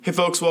Hey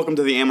folks, welcome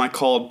to the Am I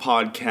Called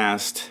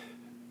podcast.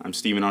 I'm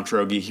Stephen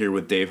Ontrogi here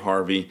with Dave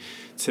Harvey.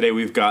 Today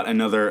we've got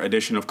another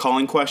edition of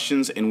Calling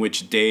Questions in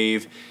which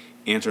Dave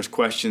answers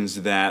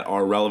questions that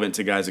are relevant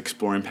to guys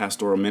exploring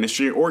pastoral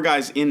ministry or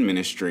guys in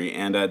ministry.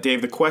 And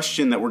Dave, the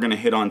question that we're going to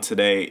hit on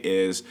today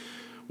is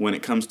when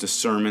it comes to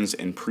sermons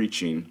and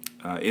preaching,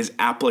 is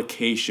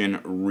application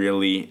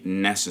really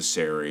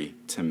necessary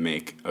to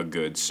make a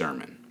good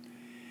sermon?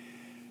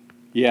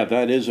 Yeah,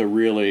 that is a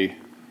really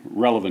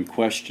relevant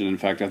question. In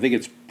fact, I think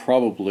it's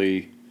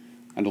probably,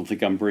 I don't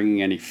think I'm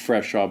bringing any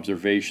fresh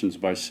observations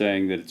by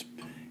saying that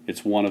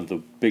it's one of the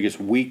biggest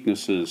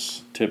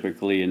weaknesses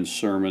typically in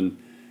sermon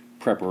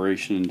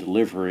preparation and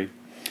delivery.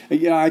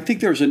 Yeah, I think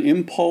there's an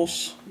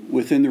impulse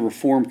within the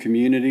Reformed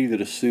community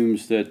that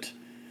assumes that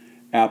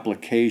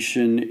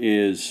application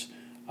is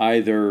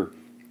either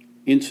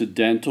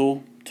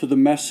incidental to the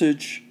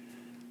message,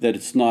 that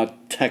it's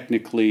not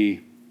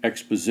technically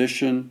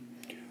exposition,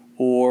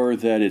 or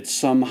that it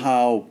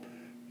somehow,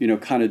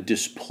 kind of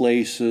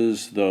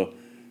displaces the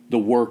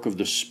work of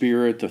the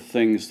Spirit, the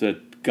things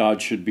that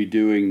God should be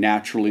doing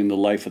naturally in the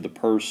life of the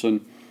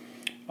person.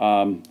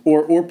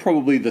 Or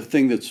probably the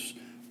thing that's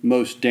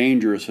most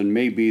dangerous and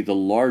maybe the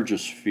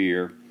largest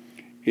fear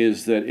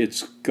is that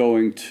it's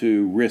going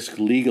to risk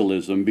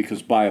legalism,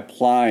 because by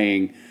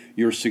applying,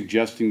 you're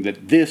suggesting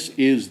that this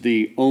is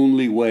the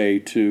only way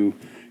to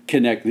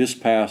connect this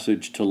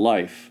passage to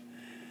life.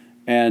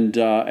 And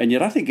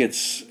yet I think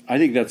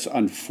that's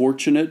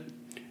unfortunate.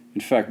 In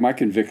fact, my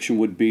conviction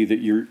would be that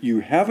you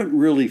haven't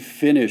really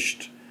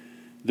finished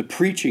the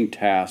preaching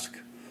task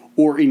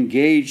or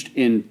engaged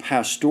in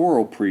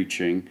pastoral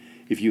preaching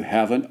if you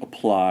haven't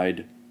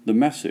applied the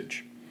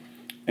message.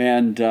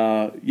 And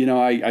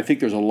I think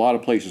there's a lot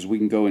of places we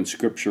can go in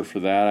Scripture for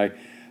that.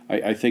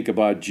 I think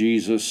about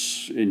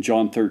Jesus in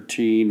John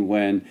 13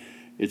 when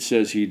it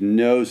says he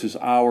knows his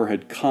hour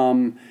had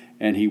come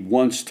and he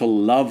wants to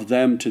love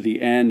them to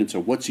the end. And so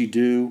what's he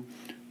do?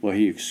 Well,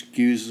 he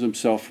excuses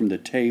himself from the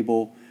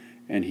table,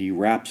 and he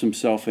wraps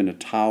himself in a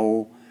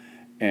towel,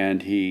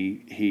 and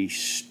he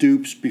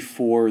stoops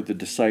before the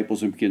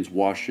disciples and begins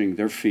washing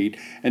their feet.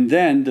 And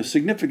then the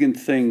significant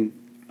thing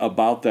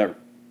about that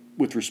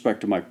with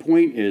respect to my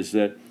point is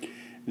that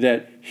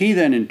he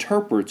then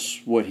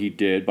interprets what he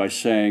did by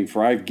saying,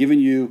 "For I've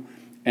given you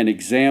an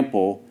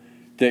example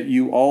that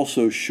you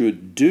also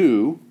should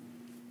do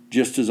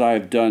just as I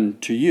have done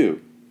to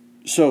you."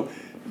 So,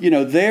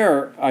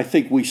 there I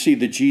think we see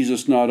that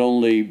Jesus not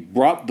only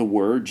brought the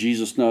word,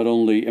 Jesus not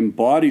only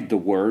embodied the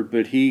word,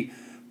 but he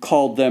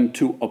called them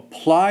to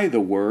apply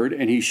the word,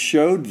 and he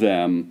showed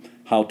them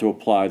how to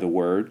apply the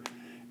word.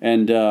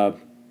 And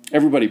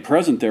everybody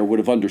present there would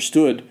have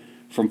understood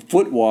from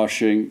foot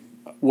washing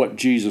what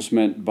Jesus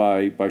meant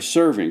by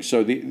serving.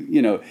 So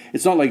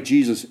it's not like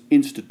Jesus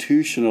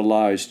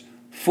institutionalized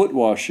foot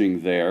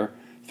washing there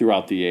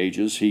throughout the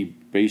ages. He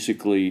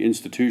basically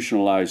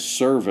institutionalized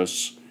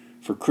service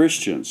for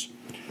Christians.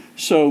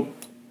 So,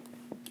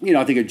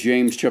 I think of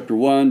James chapter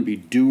 1, be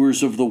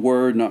doers of the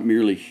word, not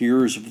merely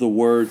hearers of the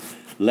word,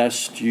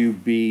 lest you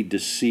be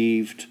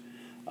deceived.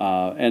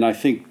 And I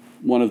think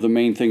one of the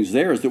main things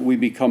there is that we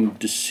become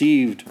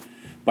deceived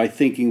by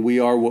thinking we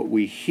are what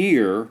we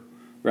hear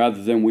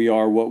rather than we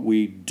are what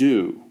we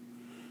do.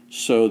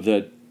 So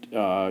that,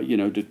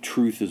 the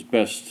truth is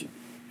best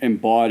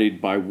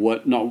embodied by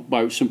not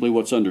by simply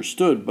what's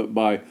understood, but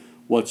by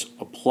what's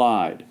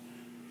applied.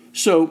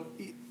 So,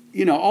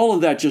 all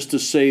of that just to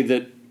say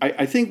that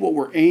I think what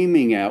we're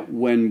aiming at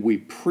when we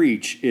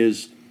preach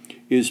is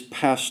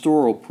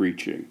pastoral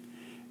preaching.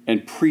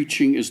 And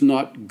preaching is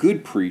not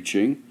good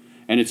preaching,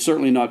 and it's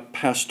certainly not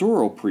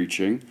pastoral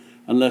preaching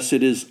unless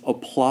it is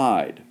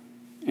applied.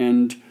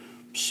 And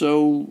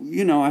so,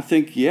 I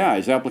think,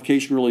 is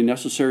application really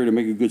necessary to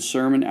make a good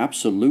sermon?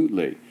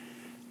 Absolutely.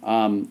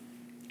 When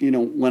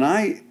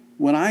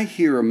I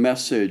hear a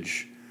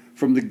message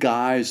from the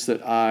guys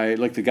that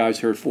like the guys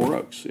here at Four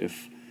Oaks,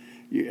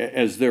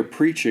 as they're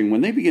preaching,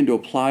 when they begin to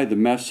apply the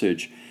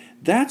message,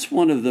 that's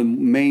one of the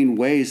main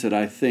ways that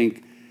I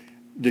think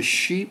the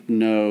sheep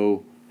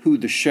know who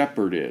the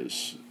shepherd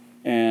is.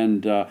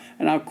 And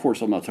of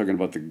course, I'm not talking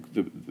about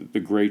the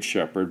great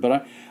shepherd,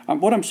 but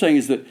what I'm saying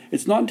is that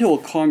it's not until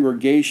a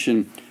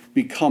congregation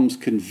becomes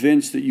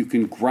convinced that you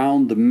can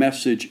ground the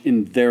message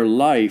in their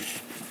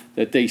life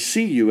that they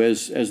see you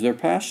as their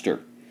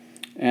pastor.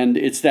 And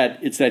it's that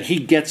he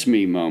gets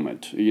me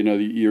moment.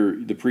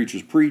 The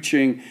preacher's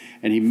preaching,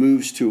 and he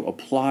moves to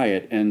apply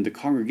it, and the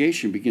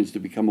congregation begins to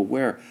become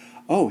aware.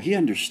 Oh, he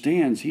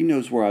understands. He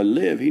knows where I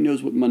live. He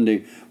knows what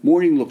Monday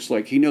morning looks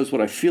like. He knows what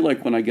I feel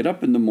like when I get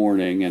up in the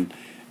morning. And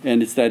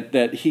it's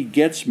that he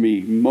gets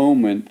me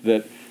moment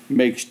that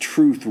makes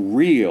truth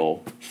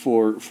real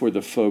for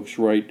the folks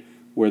right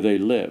where they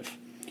live.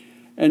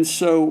 And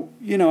so,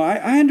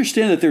 I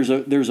understand that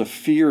there's a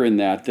fear in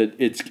that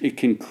it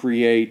can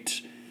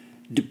create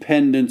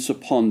dependence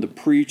upon the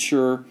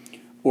preacher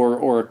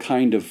or a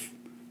kind of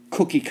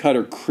cookie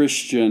cutter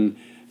Christian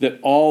that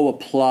all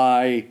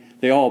apply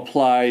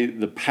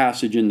the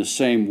passage in the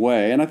same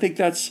way. And I think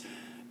that's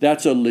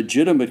that's a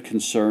legitimate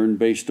concern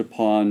based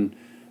upon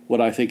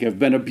what I think have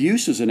been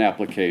abuses in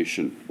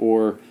application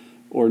or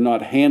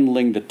not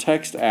handling the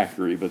text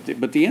accurately.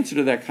 But the answer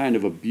to that kind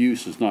of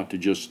abuse is not to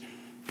just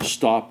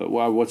stop it.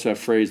 Well, what's that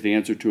phrase? The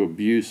answer to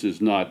abuse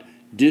is not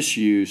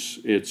disuse,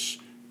 it's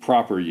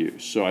proper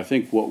use. So I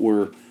think what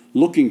we're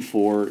looking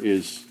for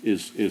is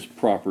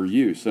proper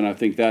use. And I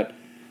think that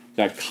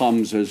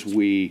comes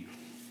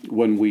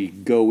when we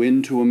go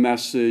into a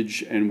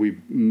message and we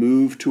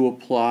move to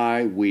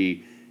apply,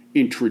 we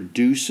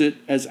introduce it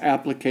as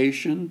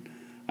application.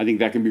 I think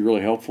that can be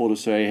really helpful to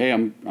say, hey,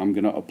 I'm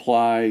going to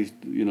apply,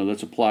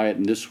 let's apply it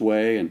in this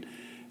way,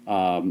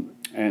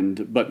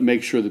 but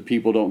make sure that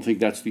people don't think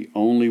that's the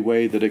only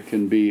way that it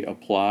can be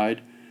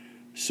applied.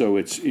 So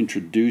it's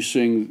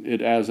introducing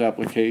it as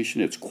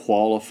application, it's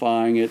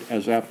qualifying it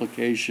as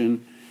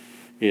application,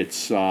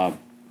 it's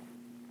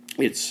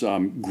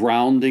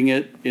grounding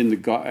it in the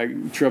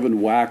Trevin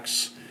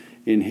Wax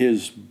in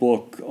his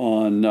book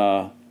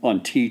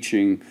on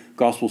teaching,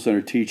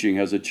 gospel-centered teaching,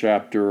 has a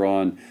chapter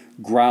on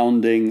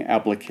grounding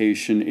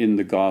application in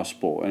the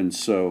gospel. And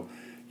so,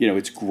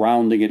 it's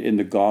grounding it in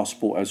the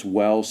gospel as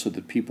well so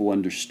that people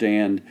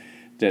understand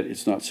that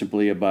it's not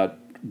simply about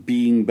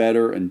being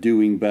better and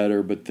doing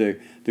better, but the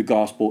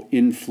gospel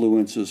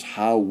influences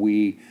how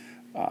we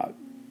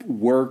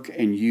work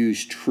and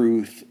use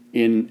truth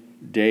in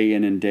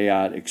and day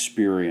out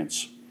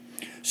experience.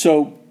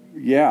 So,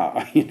 yeah,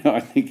 I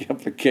think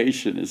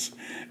application is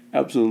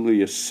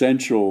absolutely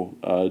essential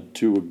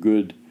to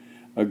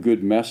a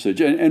good message.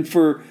 And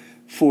for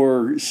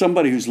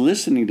somebody who's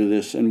listening to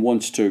this and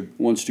wants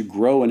to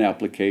grow in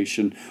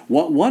application,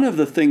 one of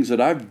the things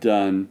that I've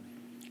done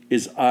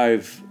is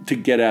I've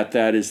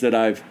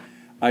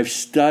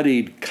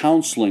studied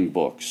counseling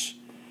books.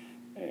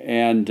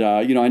 And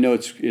I know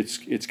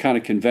it's kind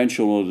of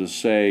conventional to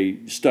say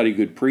study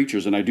good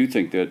preachers, and I do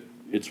think that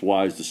it's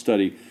wise to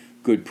study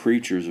good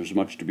preachers. There's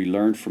much to be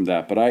learned from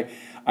that. But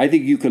I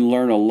think you can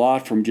learn a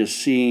lot from just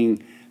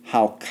seeing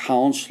how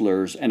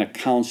counselors and a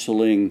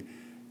counseling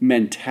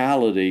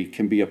mentality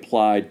can be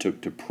applied to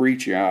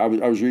preaching. I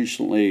was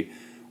recently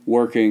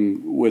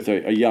working with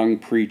a young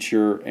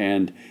preacher,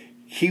 and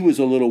he was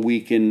a little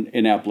weak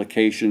in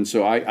application,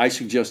 so I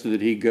suggested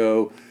that he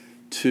go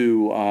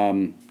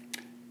to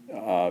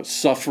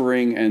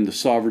Suffering and the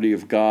Sovereignty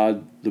of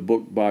God, the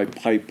book by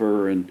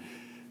Piper, and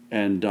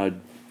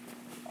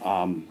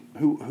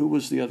who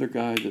was the other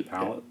guy that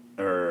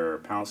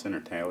Powlison or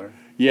Taylor?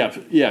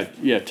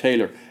 Yeah,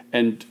 Taylor.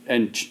 And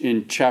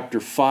in chapter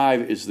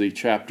 5 is the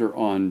chapter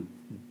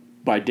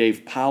by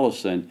Dave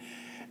Powlison,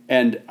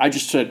 and I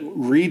just said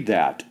read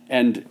that,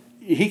 and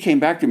he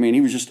came back to me and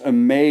he was just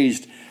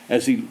amazed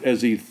as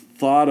he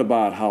thought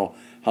about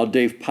how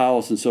Dave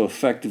Powlison so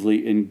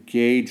effectively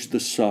engaged the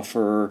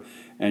sufferer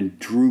and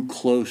drew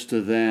close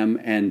to them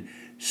and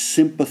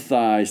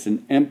sympathized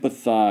and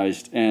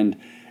empathized and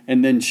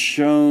then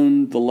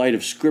shone the light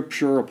of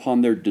Scripture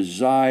upon their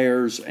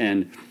desires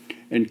and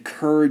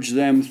encouraged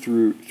them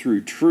through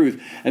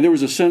truth. And there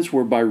was a sense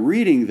where by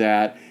reading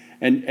that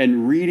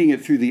and reading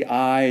it through the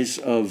eyes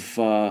of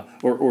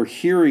or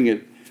hearing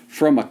it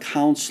from a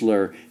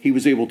counselor, he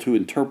was able to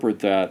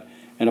interpret that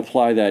and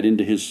apply that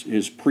into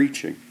his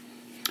preaching.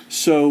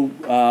 So,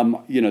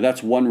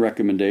 that's one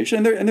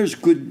recommendation. And there's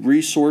good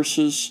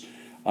resources.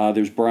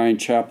 There's Brian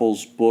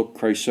Chappell's book,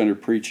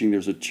 Christ-Centered Preaching.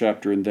 There's a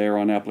chapter in there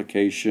on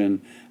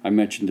application. I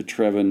mentioned the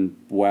Trevin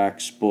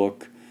Wax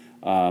book.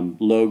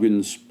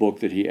 Logan's book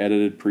that he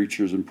edited,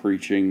 Preachers and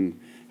Preaching,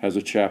 has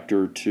a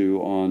chapter or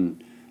two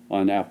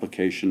on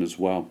application as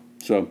well.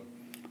 So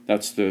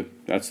that's the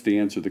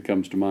answer that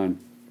comes to mind.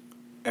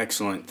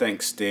 Excellent.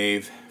 Thanks,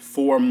 Dave.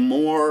 For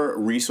more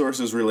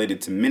resources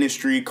related to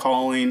ministry,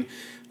 calling,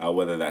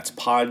 whether that's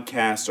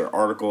podcasts or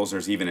articles,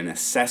 there's even an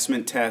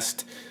assessment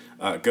test,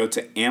 go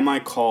to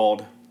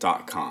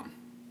amicalled.com.